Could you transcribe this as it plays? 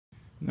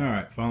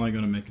Alright, finally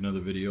going to make another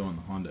video on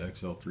the Honda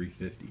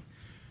XL350.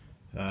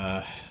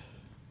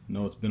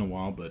 No, it's been a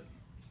while, but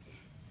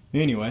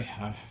anyway,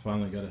 I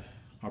finally got an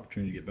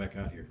opportunity to get back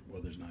out here.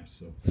 Weather's nice,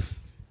 so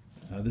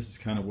this is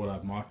kind of what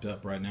I've mocked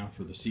up right now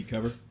for the seat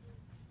cover.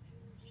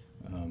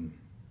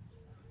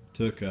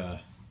 Took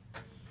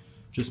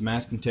just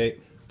masking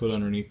tape, put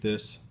underneath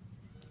this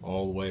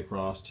all the way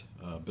across,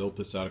 built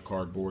this out of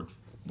cardboard,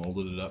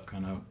 molded it up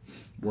kind of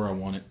where I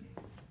want it,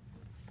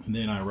 and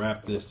then I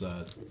wrapped this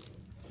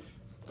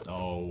I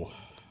don't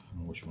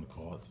know what you want to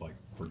call it. It's like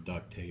for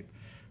duct tape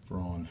for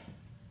on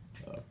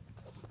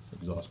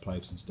exhaust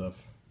pipes and stuff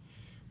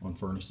on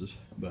furnaces.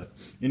 But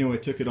anyway,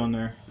 took it on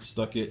there,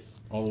 stuck it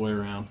all the way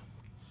around.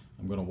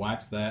 I'm going to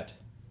wax that.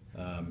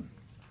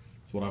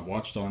 It's what I've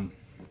watched on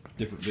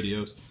different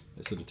videos.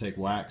 They said to take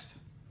wax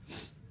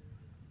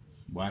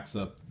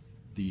up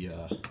the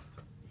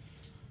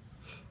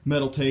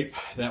metal tape.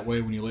 That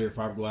way when you lay your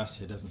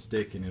fiberglass, it doesn't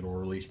stick and it'll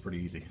release pretty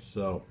easy.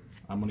 So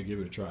I'm going to give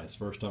it a try. It's the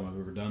first time I've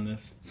ever done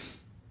this,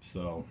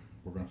 so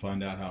we're going to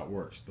find out how it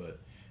works. But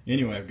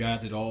anyway, I've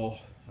got it all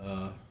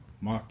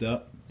mocked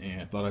up,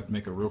 and I thought I'd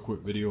make a real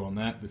quick video on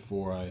that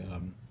before I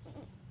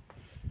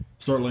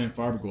start laying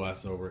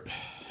fiberglass over it.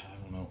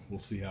 I don't know. We'll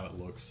see how it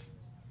looks.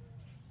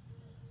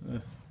 I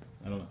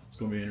don't know. It's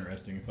going to be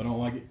interesting. If I don't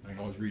like it, I can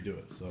always redo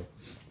it. So,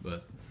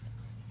 but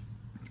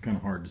it's kind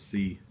of hard to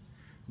see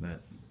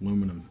that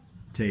aluminum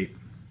tape.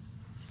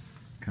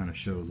 Kind of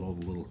shows all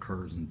the little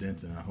curves and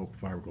dents, and I hope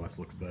the fiberglass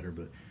looks better.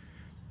 But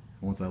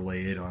once I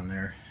lay it on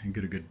there and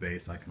get a good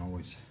base, I can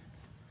always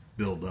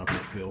build up and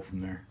fill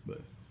from there. But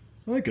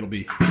I think it'll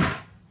be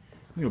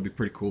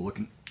pretty cool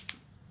looking.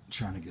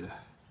 Trying to get a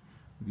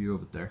view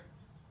of it there.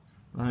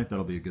 But I think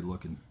that'll be a good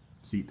looking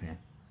seat pan.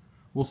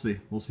 We'll see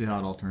how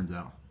it all turns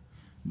out.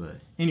 But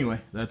anyway,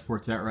 that's where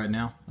it's at right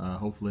now.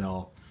 Hopefully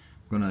I'm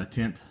going to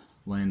attempt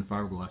laying the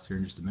fiberglass here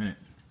in just a minute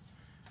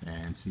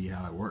and see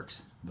how it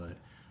works. But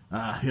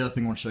the other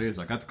thing I want to show you is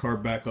I got the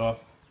carb back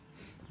off,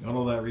 got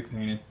all that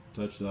repainted,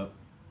 touched up.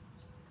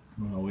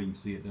 Well, we can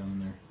see it down in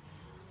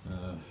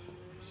there.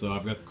 So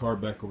I've got the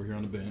carb back over here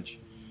on the bench.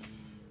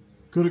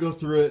 Going to go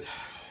through it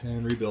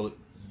and rebuild it,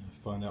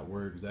 find out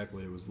where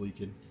exactly it was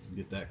leaking, and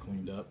get that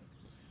cleaned up.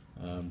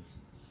 But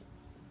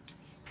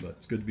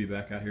it's good to be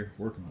back out here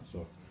working on it.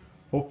 So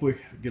hopefully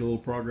get a little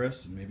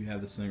progress and maybe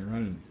have this thing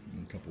running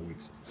in a couple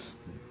weeks.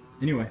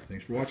 Anyway,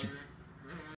 thanks for watching.